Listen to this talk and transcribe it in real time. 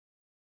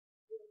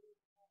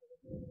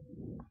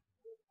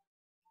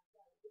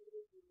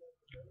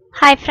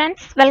Hi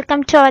friends,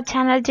 welcome to our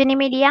channel Genie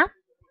Media.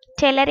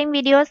 Tailoring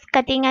videos,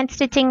 cutting and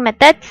stitching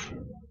methods.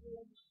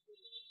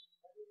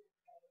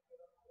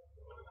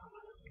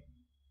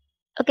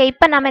 Okay,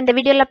 இப்போ நாம இந்த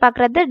வீடியோல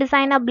பார்க்கிறது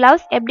டிசைனர்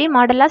blouse எப்படி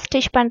மாடலா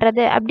ஸ்டிட்ச்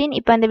பண்றது அப்படினு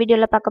இப்போ இந்த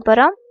வீடியோல பார்க்க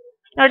போறோம்.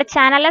 என்னோட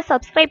சேனலை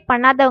சப்ஸ்கிரைப்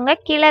பண்ணாதவங்க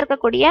கீழ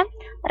இருக்கக்கூடிய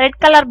ரெட்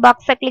கலர்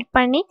பாக்ஸை கிளிக்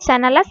பண்ணி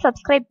சேனலை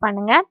சப்ஸ்கிரைப்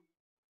பண்ணுங்க.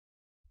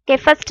 Okay,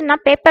 first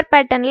நான் பேப்பர்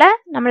பேட்டர்ன்ல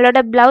நம்மளோட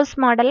blouse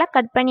மாடலை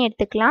கட் பண்ணி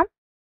எடுத்துக்கலாம்.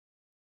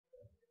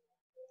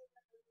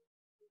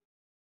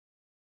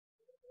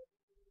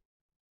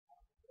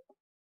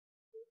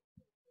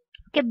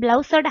 Okay,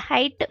 blouse oda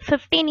height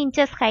 15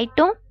 inches height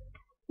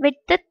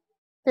width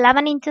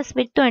 11 inches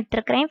width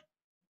எடுத்துக்கிறேன்.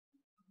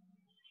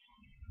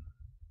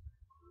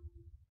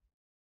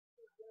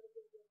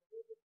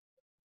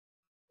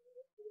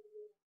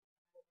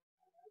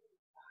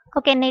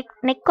 Okay,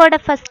 neck oda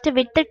first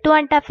width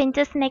 2.5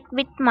 inches neck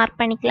width mark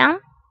பண்ணிக்கலாம்.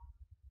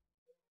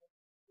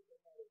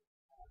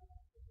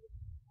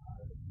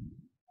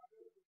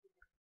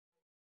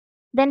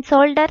 Then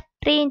shoulder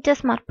 3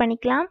 inches mark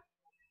பண்ணிக்கலாம்.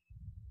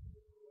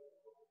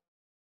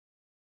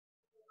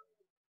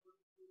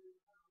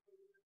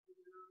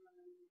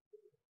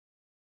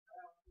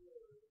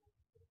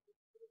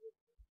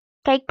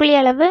 கைக்குழி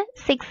அளவு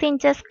 6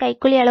 inches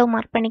கைக்குழி அளவு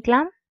மார்க்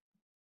பண்ணிக்கலாம்.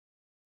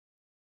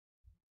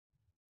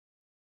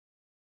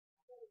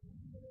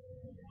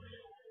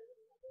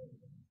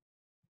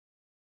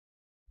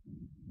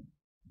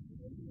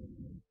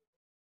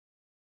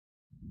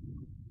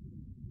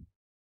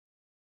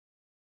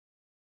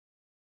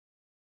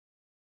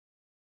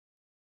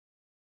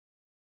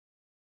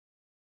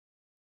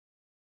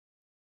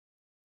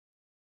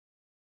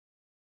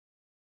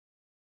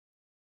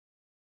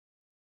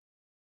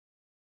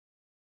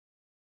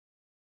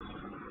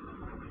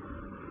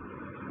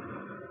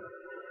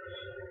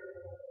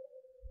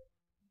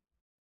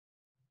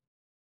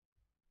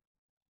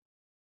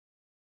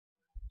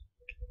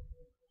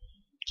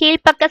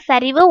 கீழ்ப்பக்க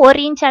சரிவு 1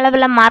 inch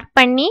அளவுல மார்க்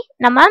பண்ணி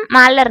நம்ம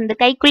மேல இருந்து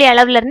கைக்குழி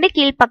அளவுல இருந்து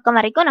கீழ்ப்பக்கம்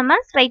வரைக்கும் நம்ம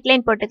ஸ்ட்ரைட்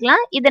லைன்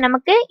போட்டுக்கலாம். இது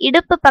நமக்கு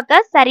இடுப்பு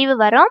பக்க சரிவு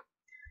வரும்.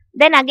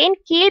 Then again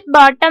கீழ்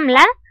பாட்டம்ல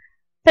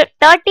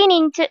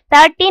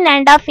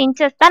 13.5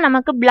 inches தான்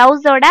நமக்கு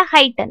பிளவுஸோட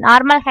ஹைட்,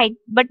 நார்மல் ஹைட்.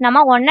 பட்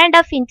நம்ம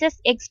 1.5 inches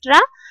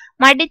எக்ஸ்ட்ரா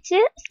மடிச்சு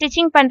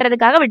ஸ்டிச்சிங்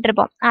பண்றதுக்காக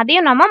விட்டுருப்போம்.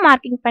 அதையும் நம்ம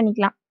மார்க்கிங்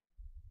பண்ணிக்கலாம்.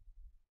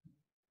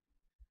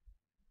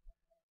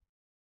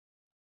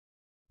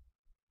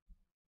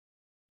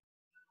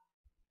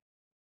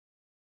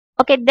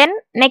 Okay, then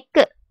neck.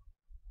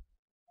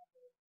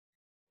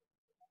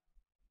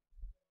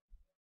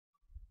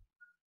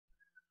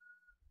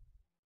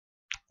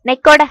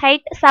 Neck oda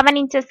height 7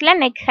 inches la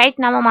neck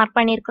height நாம மார்க்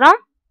பண்ணியிருக்கிறோம்.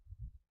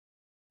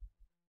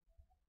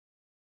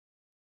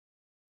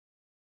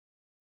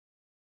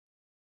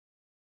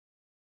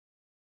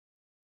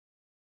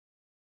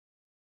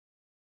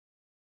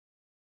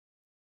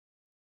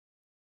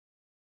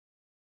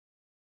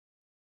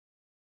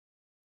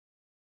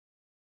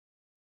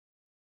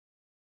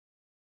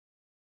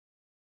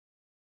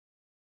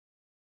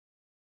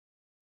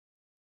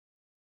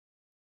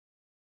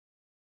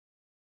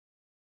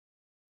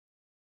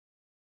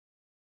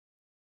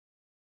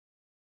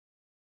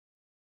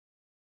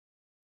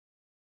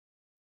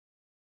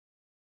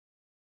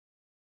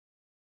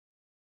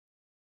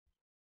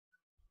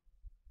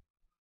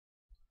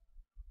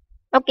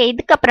 ஓகே,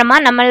 இதுக்கு அப்புறமா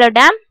நம்மளோட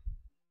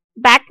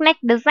பேக்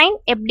நெக் டிசைன்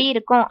எப்படி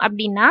இருக்கும்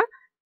அப்படின்னா,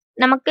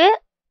 நமக்கு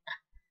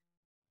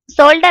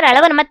ஷோல்டர்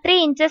அளவு நம்ம 3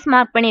 inches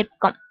மார்க்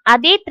பண்ணியிருக்கோம்.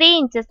 அதே 3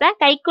 inches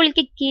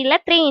கைக்குழிக்கு கீழே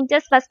 3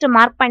 inches ஃபர்ஸ்ட்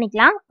மார்க்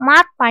பண்ணிக்கலாம்.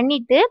 மார்க்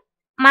பண்ணிட்டு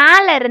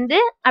மேல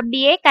இருந்து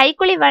அப்படியே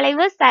கைக்குழி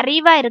வளைவு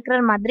சரிவா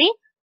இருக்கிற மாதிரி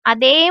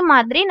அதே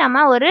மாதிரி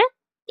நம்ம ஒரு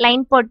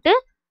லைன் போட்டு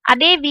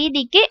அதே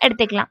வீதிக்கு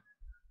எடுத்துக்கலாம்.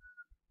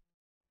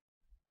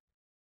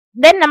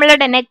 தென்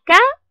நம்மளோட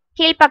நெக்க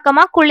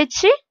கீழ்ப்பக்கமா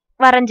குளிச்சு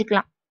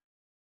வரைஞ்சுக்கலாம்.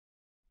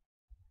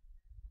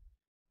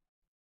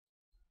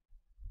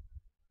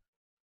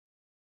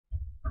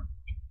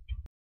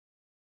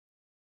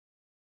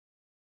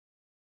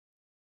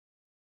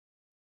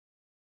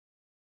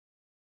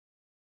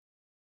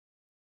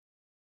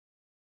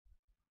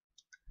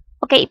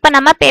 ஓகே, இப்போ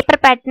நம்ம பேப்பர்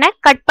பேட்டர்னை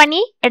கட்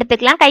பண்ணி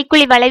எடுத்துக்கலாம்.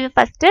 கைக்குழி வளைவு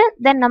ஃபர்ஸ்ட்,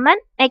 தென் நம்ம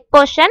நெக்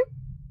போர்ஷன்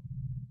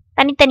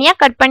தனித்தனியா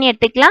கட் பண்ணி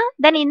எடுத்துக்கலாம்.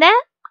 தென் இந்த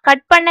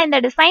கட் பண்ண இந்த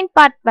டிசைன்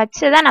பார்ட்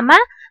வச்சு தான் நம்ம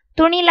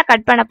துணியில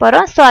கட் பண்ண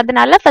போறோம். ஸோ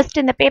அதனால ஃபர்ஸ்ட்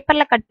இந்த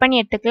பேப்பர்ல கட் பண்ணி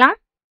எடுத்துக்கலாம்.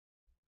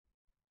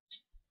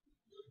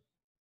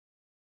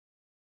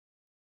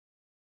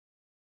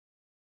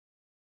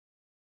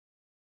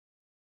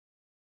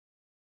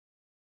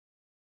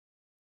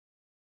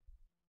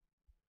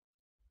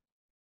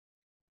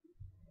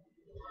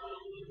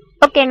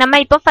 ஓகே, நம்ம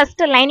இப்போ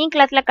ஃபர்ஸ்ட் லைனிங்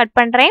கிளாத்ல கட்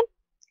பண்றேன்.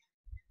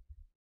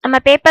 நம்ம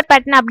பேப்பர்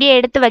பேட்டர்ன் அப்படியே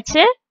எடுத்து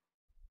வச்சு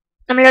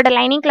நம்மளோட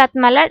லைனிங்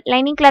கிளாத் மேல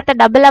லைனிங் கிளாத்தை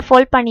டபுளா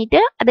ஃபோல்ட்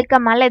பண்ணிட்டு அதுக்கு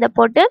மேல இதை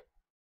போட்டு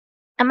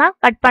நம்ம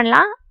கட்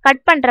பண்ணலாம்.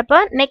 கட் பண்றப்ப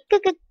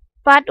நெக்குக்கு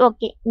பார்ட்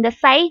ஓகே, இந்த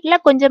சைட்ல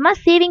கொஞ்சமா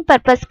சீவிங்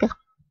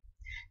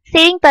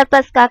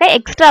பர்பஸ்க்காக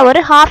எக்ஸ்ட்ரா ஒரு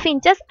 1/2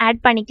 inches ஆட்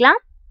பண்ணிக்கலாம்.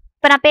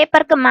 இப்போ நான்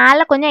பேப்பருக்கு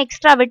மேல கொஞ்சம்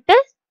எக்ஸ்ட்ரா விட்டு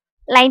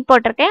லைன்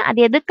போட்டிருக்கேன். அது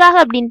எதுக்காக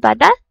அப்படின்னு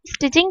பார்த்தா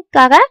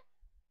ஸ்டிச்சிங்க்காக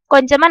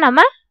கொஞ்சமா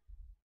நம்ம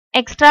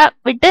எக்ஸ்ட்ரா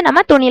விட்டு நம்ம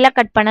துணியில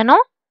கட்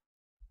பண்ணணும்.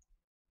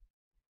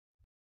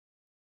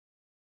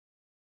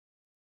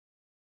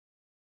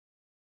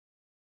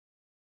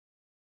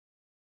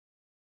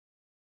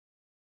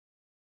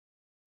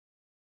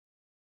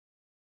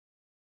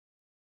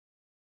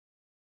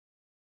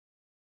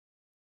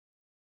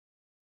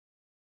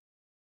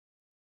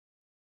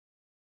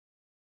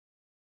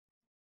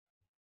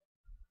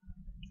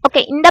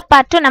 ஓகே, இந்த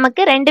பார்ட்டும்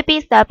நமக்கு 2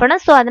 பீஸ்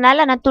தேவைப்படும். ஸோ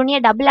அதனால நான் துணியை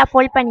டபுளா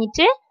ஃபோல்ட்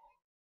பண்ணிட்டு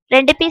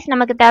 2 பீஸ்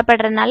நமக்கு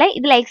தேவைப்படுறதுனால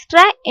இதுல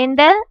எக்ஸ்ட்ரா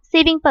எந்த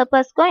சீவிங்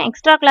பர்பஸ்க்கும்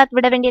எக்ஸ்ட்ரா கிளாத்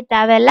விட வேண்டிய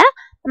தேவையில்ல.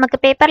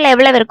 நமக்கு பேப்பர்ல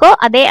எவ்வளவு இருக்கோ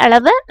அதே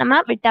அளவு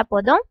நம்ம விட்டா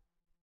போதும்.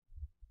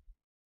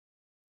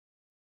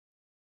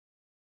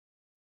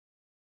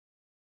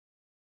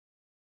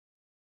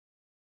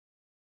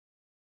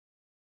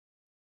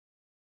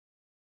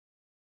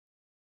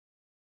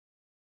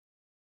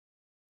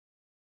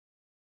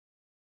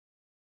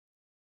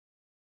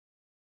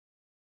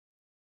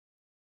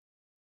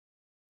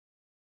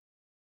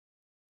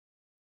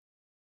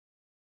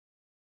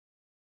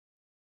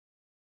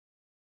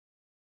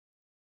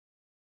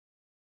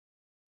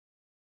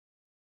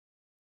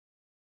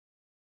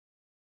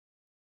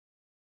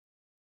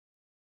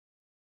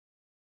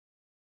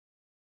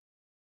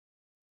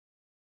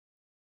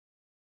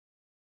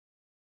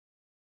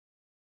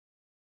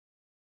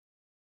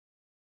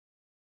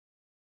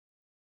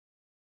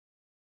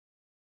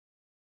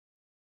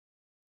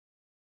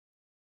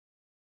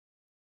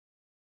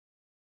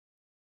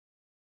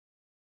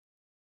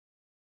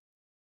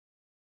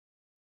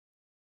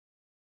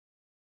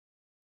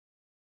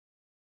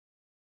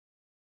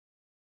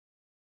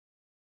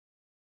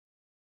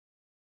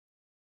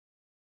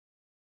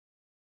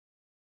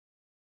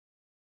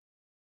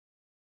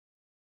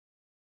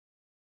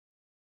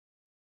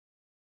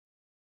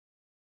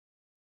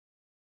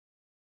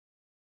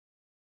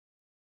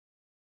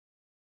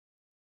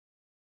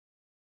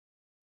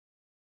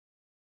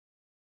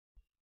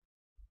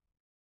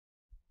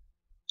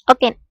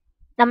 ஓகே,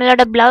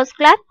 நம்மளோட blouse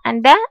cloth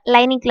and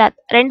lining cloth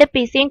 2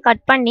 பீஸையும்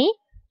cut பண்ணி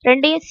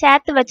ரெண்டையும்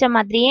சேர்த்து வச்ச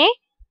மாதிரியே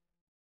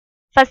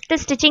ஃபர்ஸ்ட்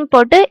ஸ்டிச்சிங்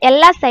போட்டு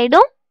எல்லா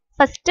சைடும்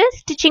ஃபர்ஸ்ட்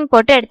ஸ்டிச்சிங்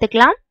போட்டு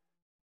எடுத்துக்கலாம்.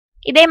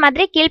 இதே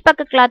மாதிரி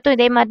கீழ்ப்பக்க கிளாத்தும்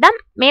இதே மாதிரி தான்.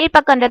 மேல்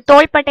பக்கம் அந்த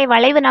தோள்பட்டை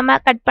வளைவு நம்ம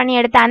கட் பண்ணி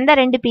எடுத்த அந்த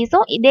 2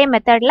 பீஸும் இதே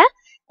மெத்தட்ல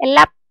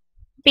எல்லா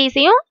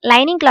பீஸையும்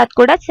லைனிங் கிளாத்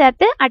கூட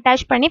சேர்த்து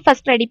அட்டாச் பண்ணி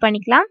ஃபர்ஸ்ட் ரெடி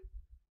பண்ணிக்கலாம்.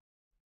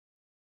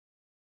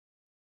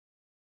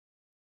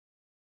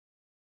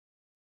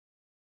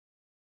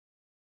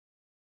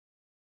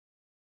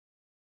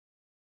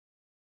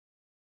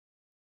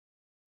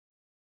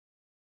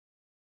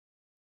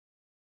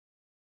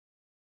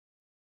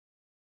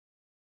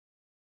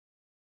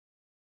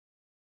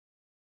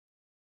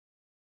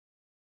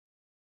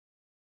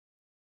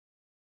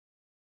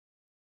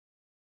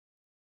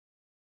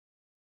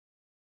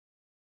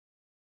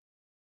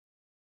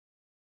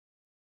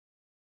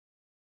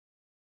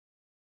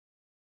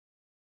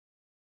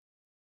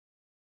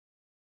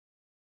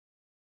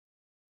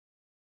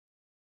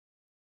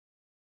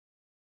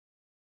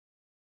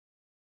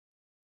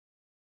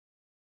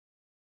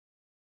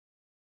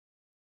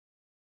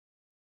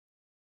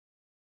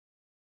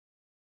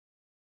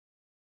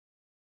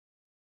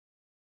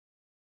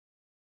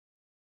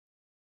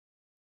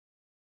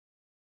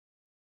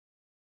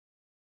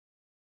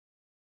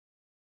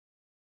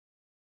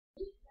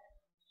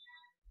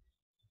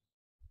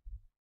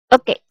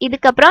 ஓகே,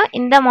 இதுக்கப்புறம்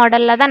இந்த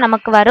மாடல்ல தான்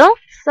நமக்கு வரும்.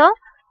 So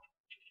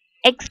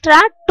extra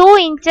 2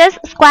 inches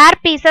square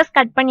pieces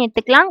cut பண்ணி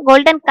எடுத்துக்கலாம்.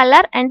 Golden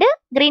colour and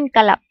green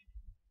colour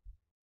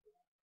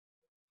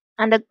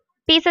அந்த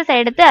பீசஸ்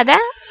எடுத்து அதை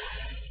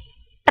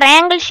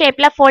ட்ரையாங்கிள்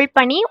ஷேப்ல ஃபோல்ட்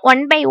பண்ணி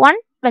 1 by 1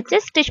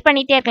 வச்சு ஸ்டிச்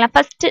பண்ணிட்டே இருக்கலாம்.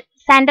 First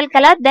sandal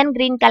colour then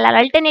green colour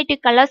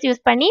alternative colours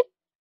use பண்ணி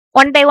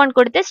 1 by 1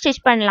 கொடுத்து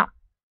ஸ்டிச் பண்ணலாம்.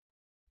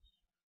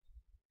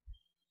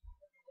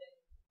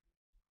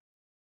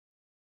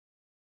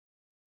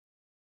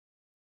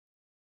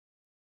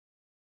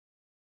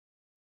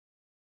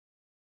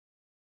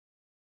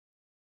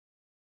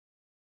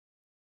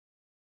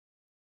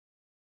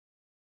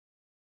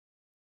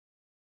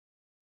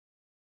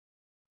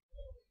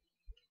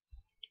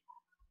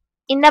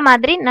 இந்த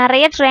மாதிரி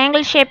நிறைய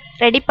ட்ரையாங்கிள் ஷேப்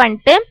ரெடி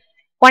பண்ணிட்டு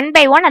 1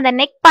 by 1 அந்த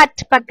நெக்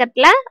பார்ட்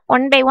பக்கத்துல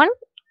 1 by 1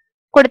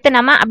 கொடுத்து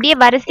நம்ம அப்படியே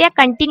வரிசையா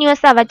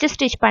கண்டினியூஸா வச்சு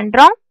ஸ்டிச்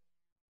பண்றோம்.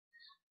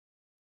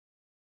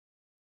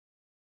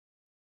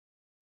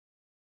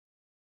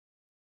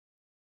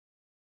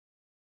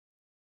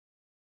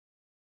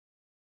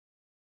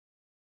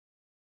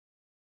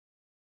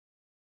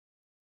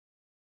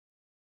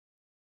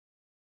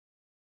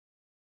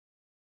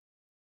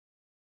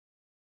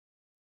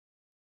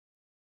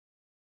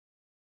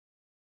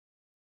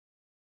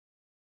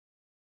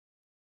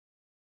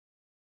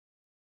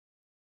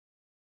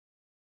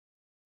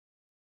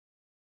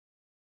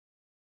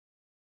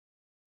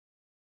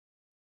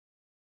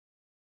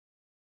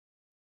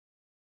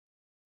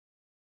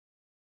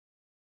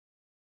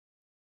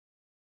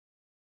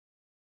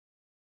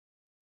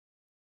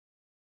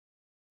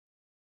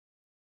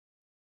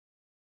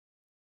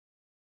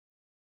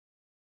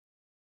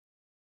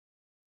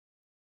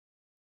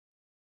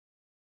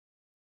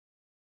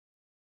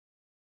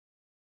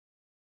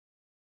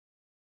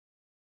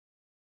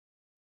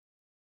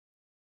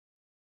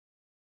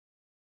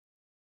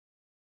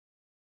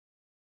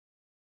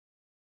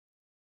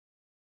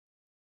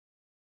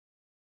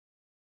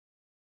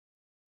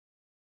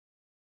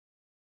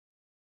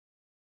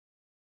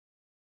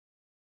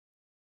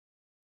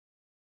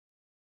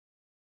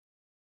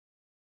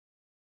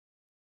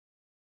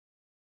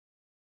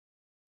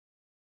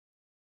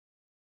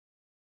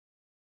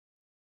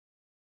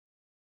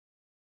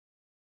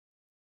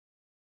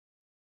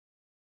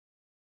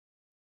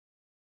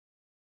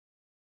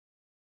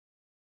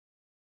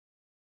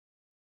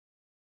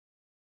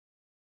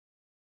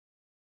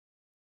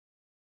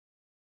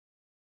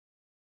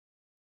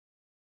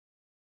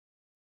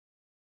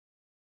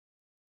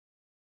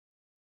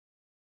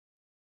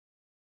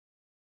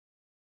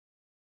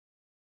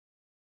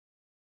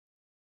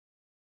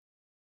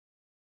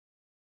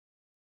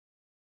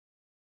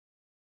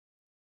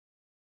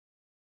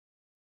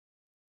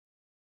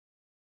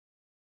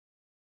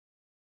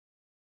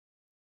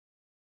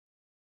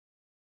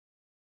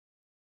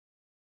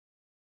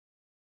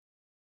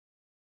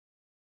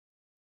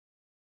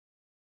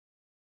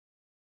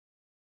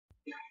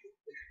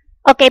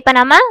 ஓகே, இப்போ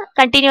நம்ம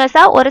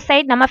கண்டினியூஸா ஒரு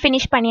சைடு நம்ம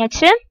ஃபினிஷ்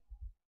பண்ணியாச்சு.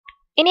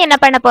 இனி என்ன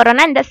பண்ண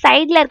போறோம்னா, இந்த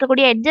சைடுல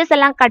இருக்கக்கூடிய எட்ஜஸ்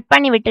எல்லாம் கட்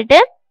பண்ணி விட்டுட்டு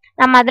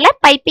நம்ம அதுல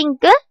பைப்பிங்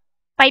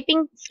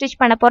ஸ்டிச்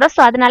பண்ண போறோம்.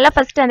 ஸோ அதனால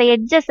ஃபர்ஸ்ட்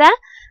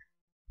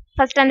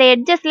அந்த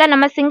எட்ஜஸ்ல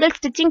நம்ம சிங்கிள்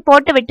ஸ்டிச்சிங்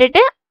போட்டு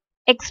விட்டுட்டு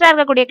எக்ஸ்ட்ரா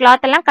இருக்கக்கூடிய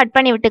கிளாத் எல்லாம் கட்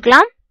பண்ணி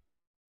விட்டுக்கலாம்.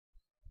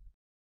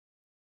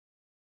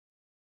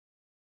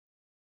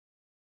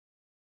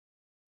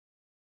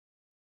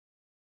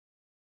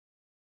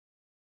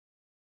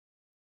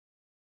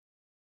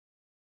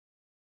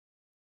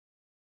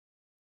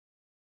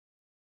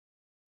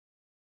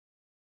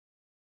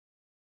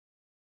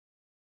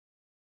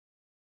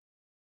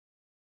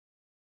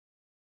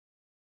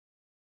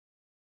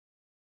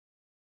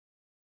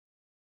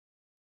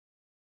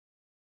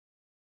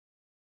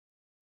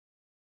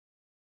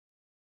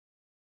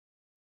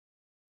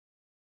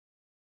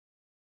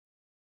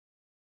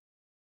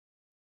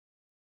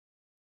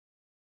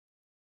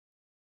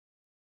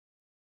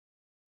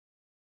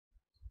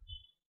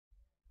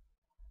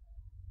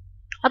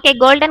 ஓகே,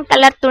 கோல்டன்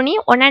கலர் துணி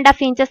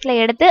 1.5 இன்ச்சஸ்ல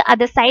எடுத்து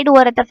அது சைடு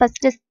ஓரத்தை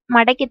ஃபர்ஸ்ட்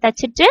மடக்கி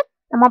தச்சுட்டு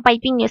நம்ம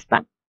பைப்பிங்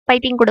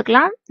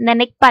கொடுக்கலாம். இந்த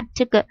நெக்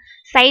பார்ட்டுக்கு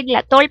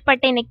சைடுல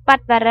தோள்பட்டை நெக்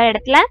பார்ட் வர்ற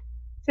இடத்துல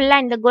ஃபுல்லா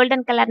இந்த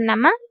கோல்டன் கலர்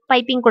நம்ம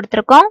பைப்பிங்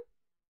கொடுத்துருக்கோம்.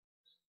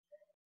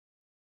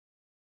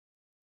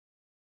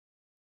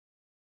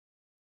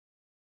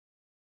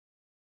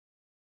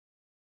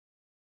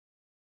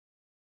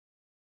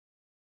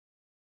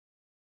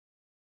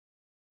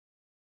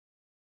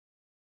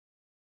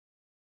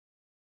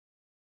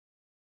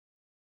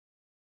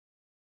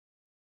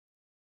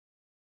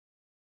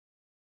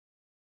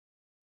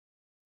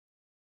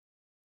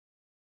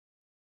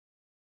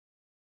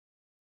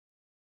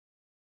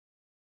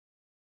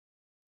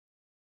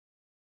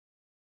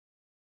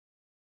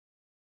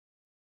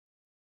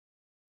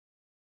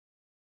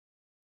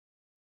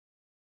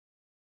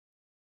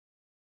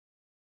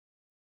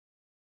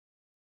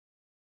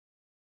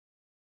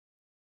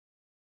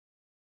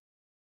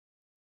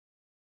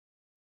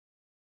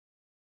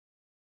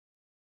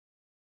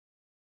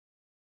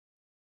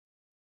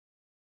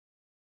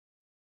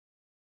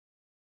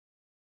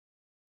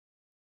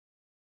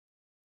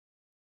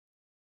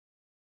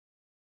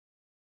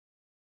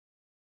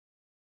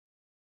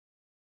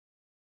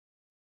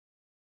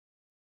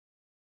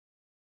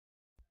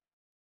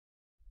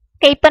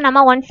 இப்போ நம்ம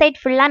ஒன் சைட்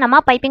ஃபுல்லா நம்ம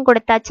பைப்பிங்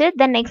கொடுத்தாச்சு.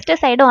 தென் நெக்ஸ்ட்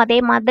சைடும் அதே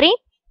மாதிரி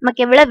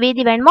நமக்கு எவ்வளவு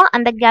வீதி வேணுமோ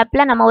அந்த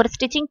கேப்ல நம்ம ஒரு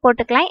ஸ்டிச்சிங்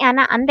போட்டுக்கலாம்.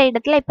 ஏன்னா அந்த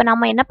இடத்துல இப்போ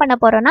நம்ம என்ன பண்ண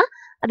போறோம்னா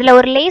அதுல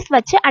ஒரு லேஸ்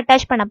வச்சு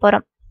அட்டாச் பண்ண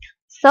போறோம்.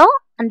 ஸோ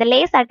அந்த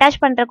லேஸ்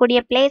அட்டாச்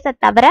பண்றக்கூடிய பிளேஸை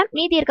தவிர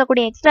மீதி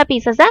இருக்கக்கூடிய எக்ஸ்ட்ரா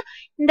பீசஸை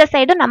இந்த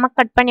சைடும் நம்ம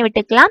கட் பண்ணி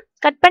விட்டுக்கலாம்.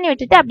 கட் பண்ணி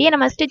விட்டுட்டு அப்படியே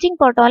நம்ம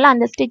ஸ்டிச்சிங் போட்டோம்ல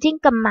அந்த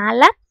ஸ்டிச்சிங்க்கு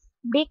மேல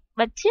அப்படியே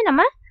வச்சு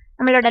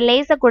நம்மளோட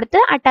லேஸை கொடுத்து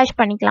அட்டாச்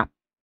பண்ணிக்கலாம்.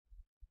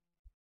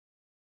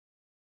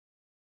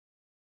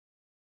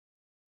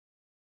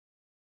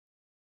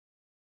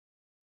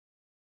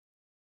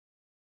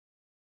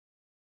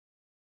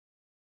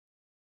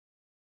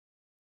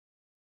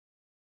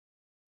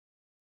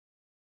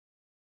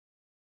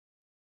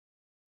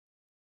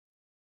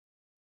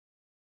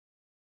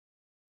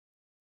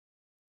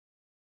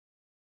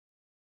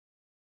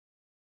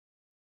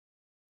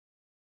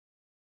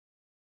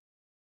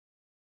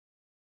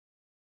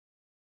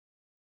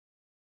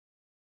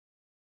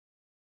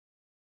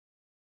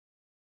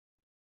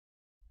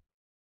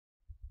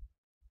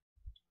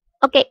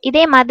 ஓகே,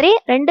 இதே மாதிரி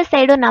ரெண்டு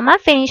சைடும் நம்ம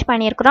ஃபினிஷ்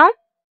பண்ணியிருக்கிறோம்.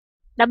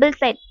 டபுள்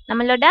சைட்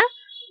நம்மளோட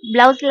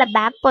பிளவுஸ்ல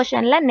back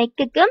போர்ஷன்ல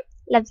நெக்குக்கு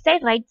left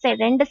side right side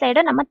ரெண்டு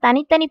சைடும் நம்ம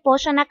தனித்தனி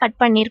போர்ஷனா கட்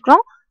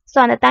பண்ணியிருக்கிறோம். ஸோ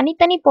அந்த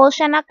தனித்தனி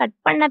போர்ஷனா கட்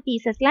பண்ண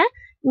பீசஸ்ல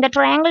இந்த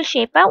ட்ரையாங்கிள்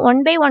ஷேப்பை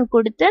 1 by 1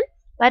 கொடுத்து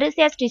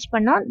வரிசையா ஸ்டிச்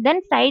பண்ணோம்.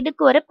 தென்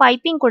சைடுக்கு ஒரு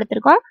பைப்பிங்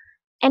கொடுத்துருக்கோம்.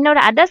 என்னோட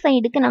அதர்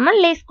சைடுக்கு நம்ம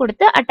லேஸ்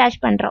கொடுத்து அட்டாச்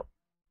பண்றோம்.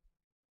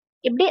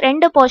 இப்படி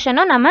ரெண்டு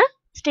போர்ஷனும் நம்ம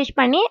ஸ்டிச்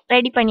பண்ணி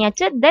ரெடி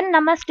பண்ணியாச்சு. தென்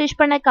நம்ம ஸ்டிச்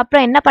பண்ணதுக்கு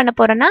அப்புறம் என்ன பண்ண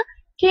போறோம்னா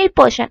கீழ்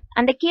போர்ஷன்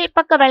அந்த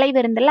கீழ்ப்பக்க வளைவு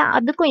இருந்தல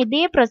அதுக்கும்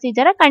இதே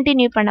ப்ரொசீஜரை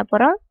கண்டினியூ பண்ண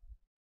போறோம்.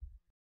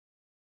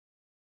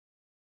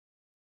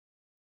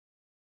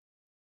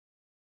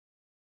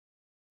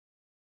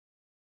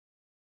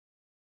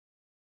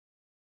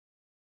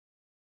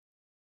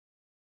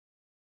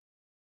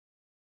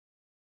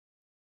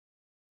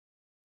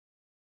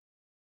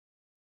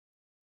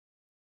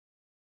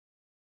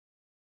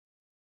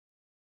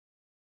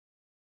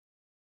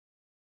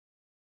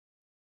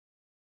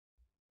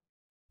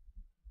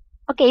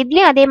 ஓகே,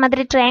 இதுலயும் அதே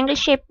மாதிரி ட்ரையாங்கிள்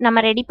ஷேப் நம்ம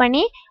ரெடி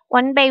பண்ணி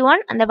 1 by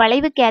 1 அந்த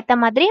வளைவுக்கு ஏற்ற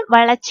மாதிரி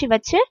வளைச்சி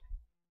வச்சு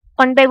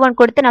 1 by 1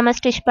 கொடுத்து நம்ம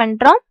ஸ்டிச்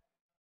பண்றோம்.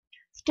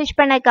 ஸ்டிச்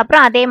பண்ணதுக்கு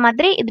அப்புறம் அதே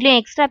மாதிரி இதுலயும்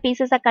எக்ஸ்ட்ரா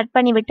பீசஸை கட்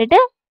பண்ணி விட்டுட்டு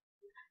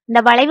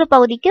இந்த வளைவு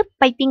பகுதிக்கு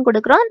பைப்பிங்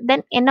கொடுக்குறோம்.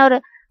 தென் இன்னொரு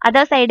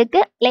அதர்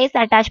சைடுக்கு லேஸ்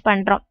அட்டாச்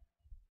பண்றோம்.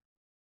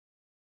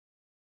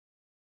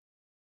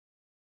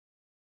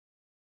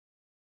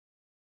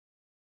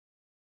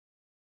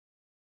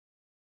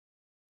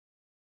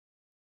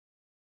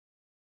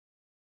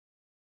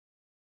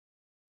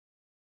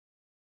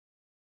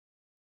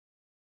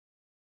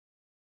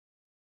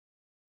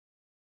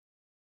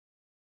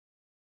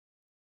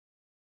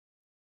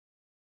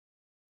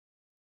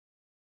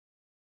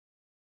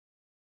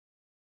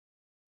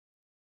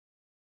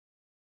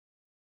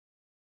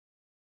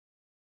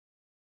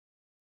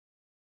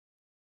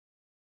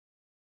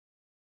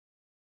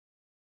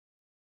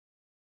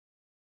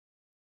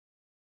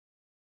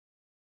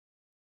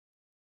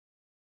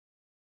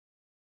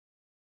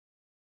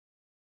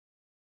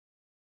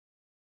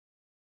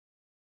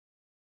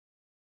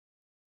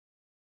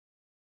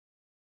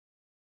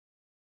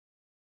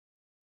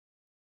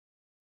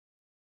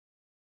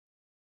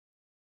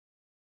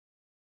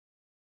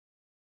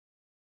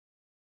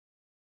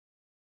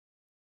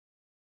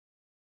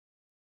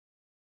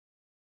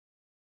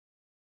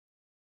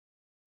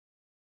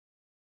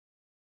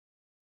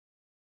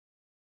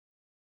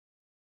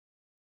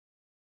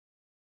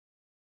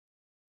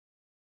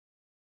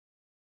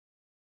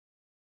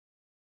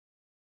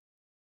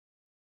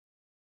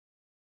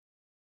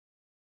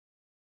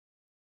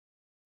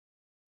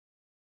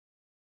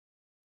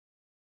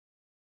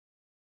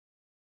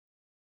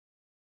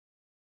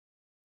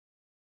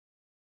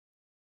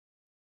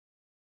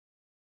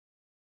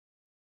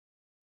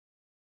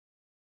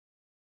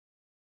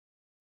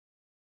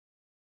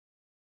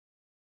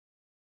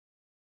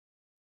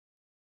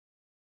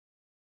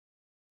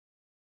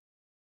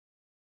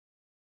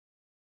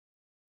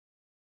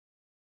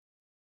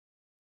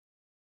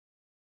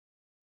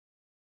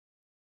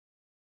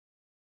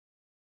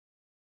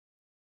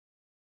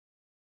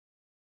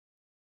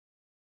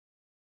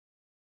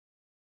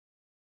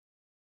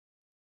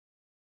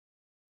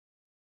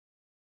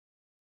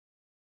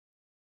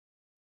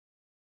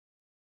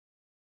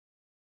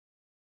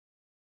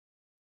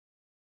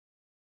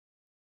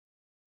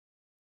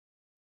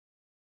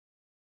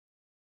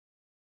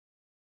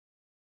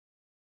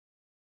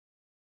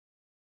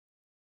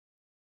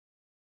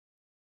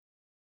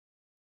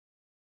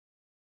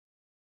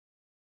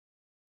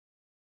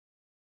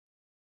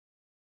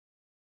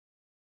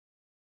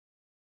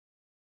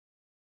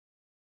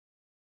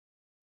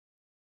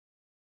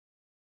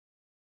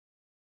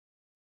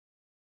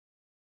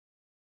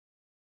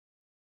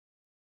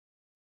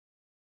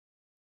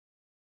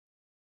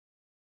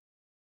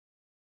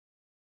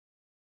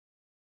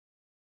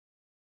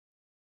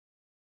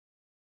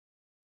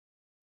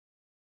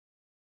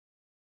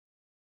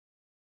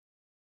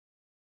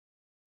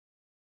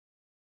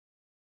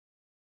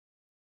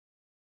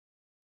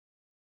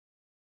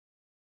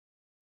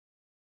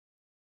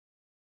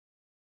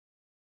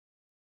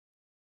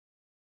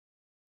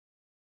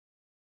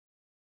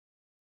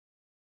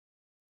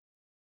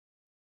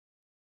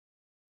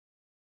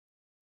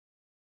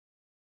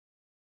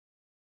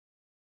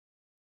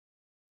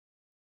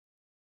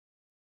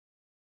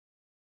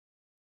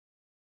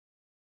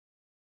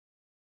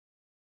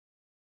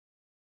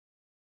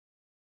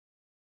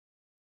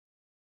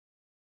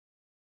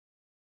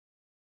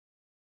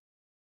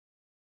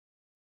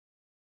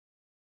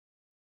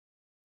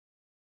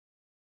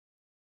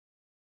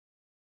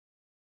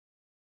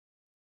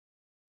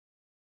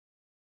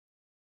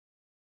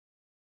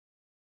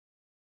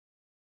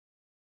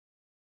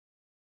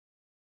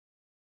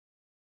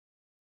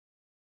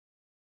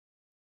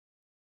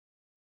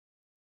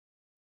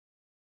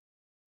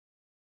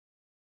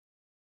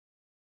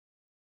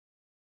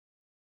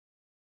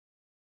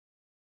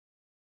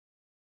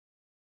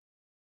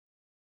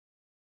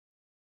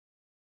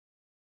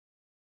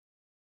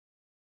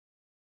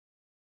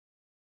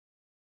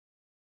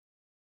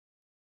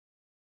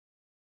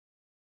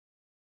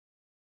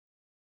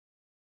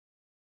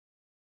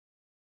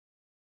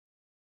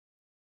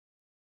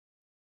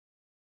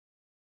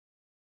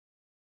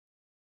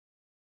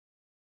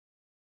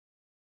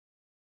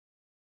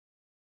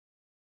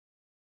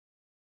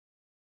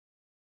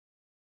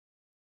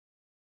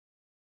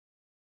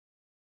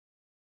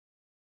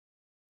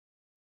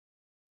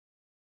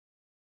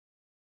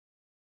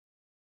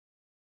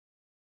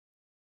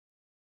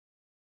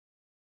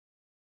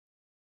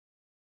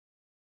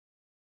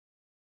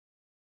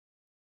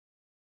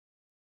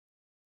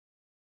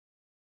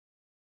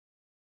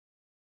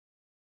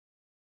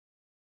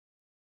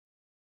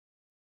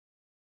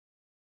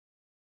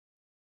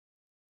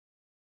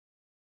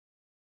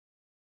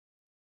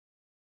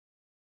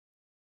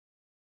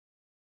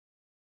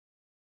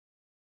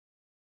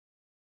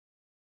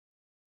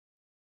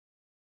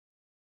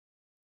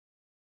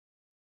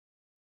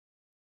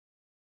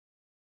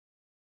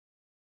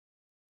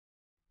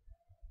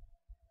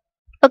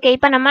 ஓகே,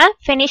 இப்போ நம்ம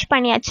ஃபினிஷ்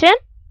பண்ணியாச்சு.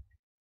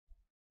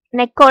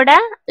 நெக்கோட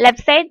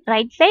லெஃப்ட் சைடு,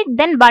 ரைட் சைடு,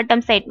 தென்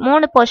பாட்டம் சைடு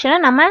 3 போர்ஷனை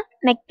நம்ம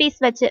நெக் பீஸ்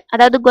வச்சு,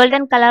 அதாவது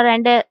golden colour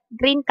and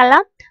green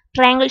colour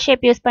triangle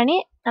shape use பண்ணி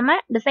நம்ம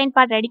டிசைன்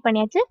பார்ட் ரெடி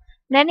பண்ணியாச்சு.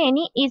 தென்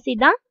இனி ஈஸி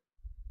தான்.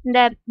 இந்த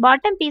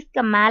பாட்டம்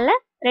பீஸ்க்கு மேலே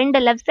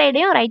 2 லெஃப்ட்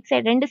சைடையும் ரைட்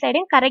சைடு 2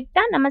 சைடையும்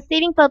கரெக்டாக நம்ம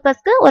சீவிங்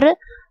பர்பஸ்க்கு ஒரு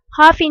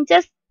 1/2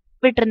 inches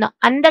விட்டுருந்தோம்.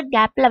 அந்த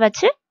கேப்பில்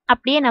வச்சு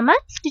அப்படியே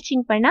நம்ம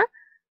ஸ்டிச்சிங் பண்ணால்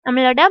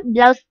நம்மளோட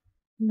blouse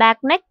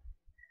back neck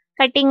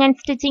cutting and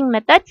stitching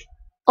methods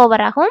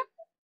over ஆகும்.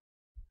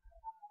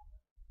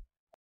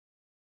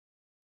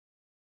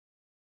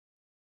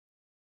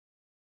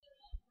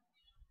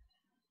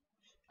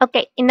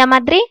 ஓகே, இந்த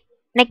மாதிரி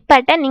நெக்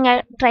பேட்டர்ன் நீங்கள்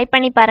ட்ரை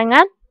பண்ணி பாருங்க.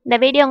 இந்த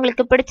வீடியோ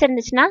உங்களுக்கு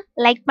பிடிச்சிருந்துச்சுன்னா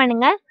லைக்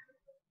பண்ணுங்க,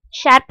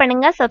 ஷேர்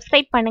பண்ணுங்க,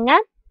 சப்ஸ்கிரைப் பண்ணுங்க.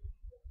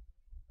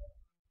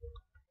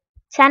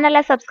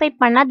 சேனலை சப்ஸ்கிரைப்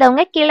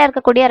பண்ணாதவங்க கீழே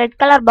இருக்கக்கூடிய ரெட்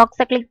கலர்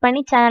பாக்ஸை கிளிக்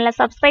பண்ணி சேனலை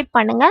சப்ஸ்கிரைப்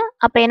பண்ணுங்க.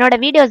 அப்போ என்னோட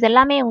வீடியோஸ்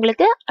எல்லாமே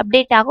உங்களுக்கு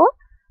அப்டேட் ஆகும்.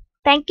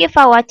 தேங்க்யூ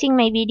ஃபார் வாட்சிங்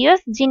மை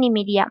வீடியோஸ். ஜினி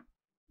மீடியா.